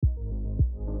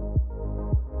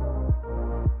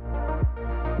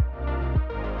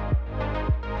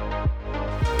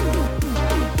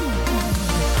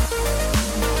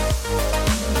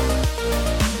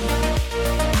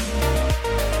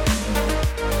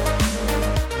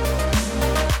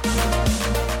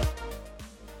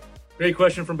Great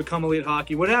question from Become Elite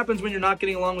Hockey. What happens when you're not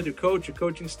getting along with your coach, your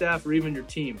coaching staff, or even your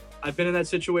team? I've been in that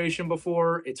situation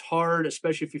before. It's hard,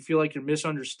 especially if you feel like you're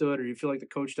misunderstood or you feel like the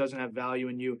coach doesn't have value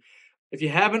in you. If you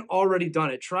haven't already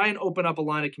done it, try and open up a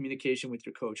line of communication with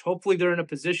your coach. Hopefully they're in a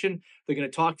position, they're going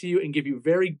to talk to you and give you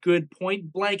very good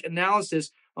point-blank analysis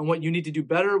on what you need to do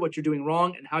better, what you're doing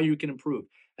wrong, and how you can improve.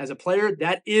 As a player,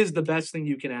 that is the best thing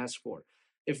you can ask for.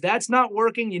 If that's not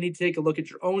working, you need to take a look at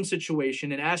your own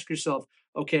situation and ask yourself,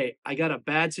 okay, I got a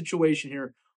bad situation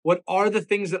here. What are the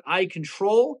things that I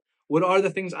control? What are the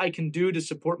things I can do to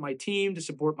support my team, to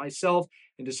support myself,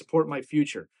 and to support my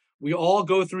future? We all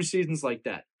go through seasons like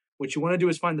that. What you want to do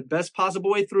is find the best possible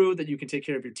way through that you can take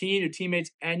care of your team, your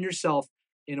teammates, and yourself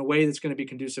in a way that's going to be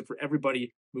conducive for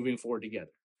everybody moving forward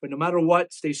together. But no matter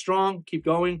what, stay strong, keep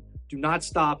going, do not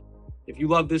stop. If you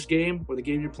love this game or the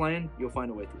game you're playing, you'll find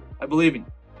a way through it. I believe in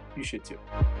you. You should too.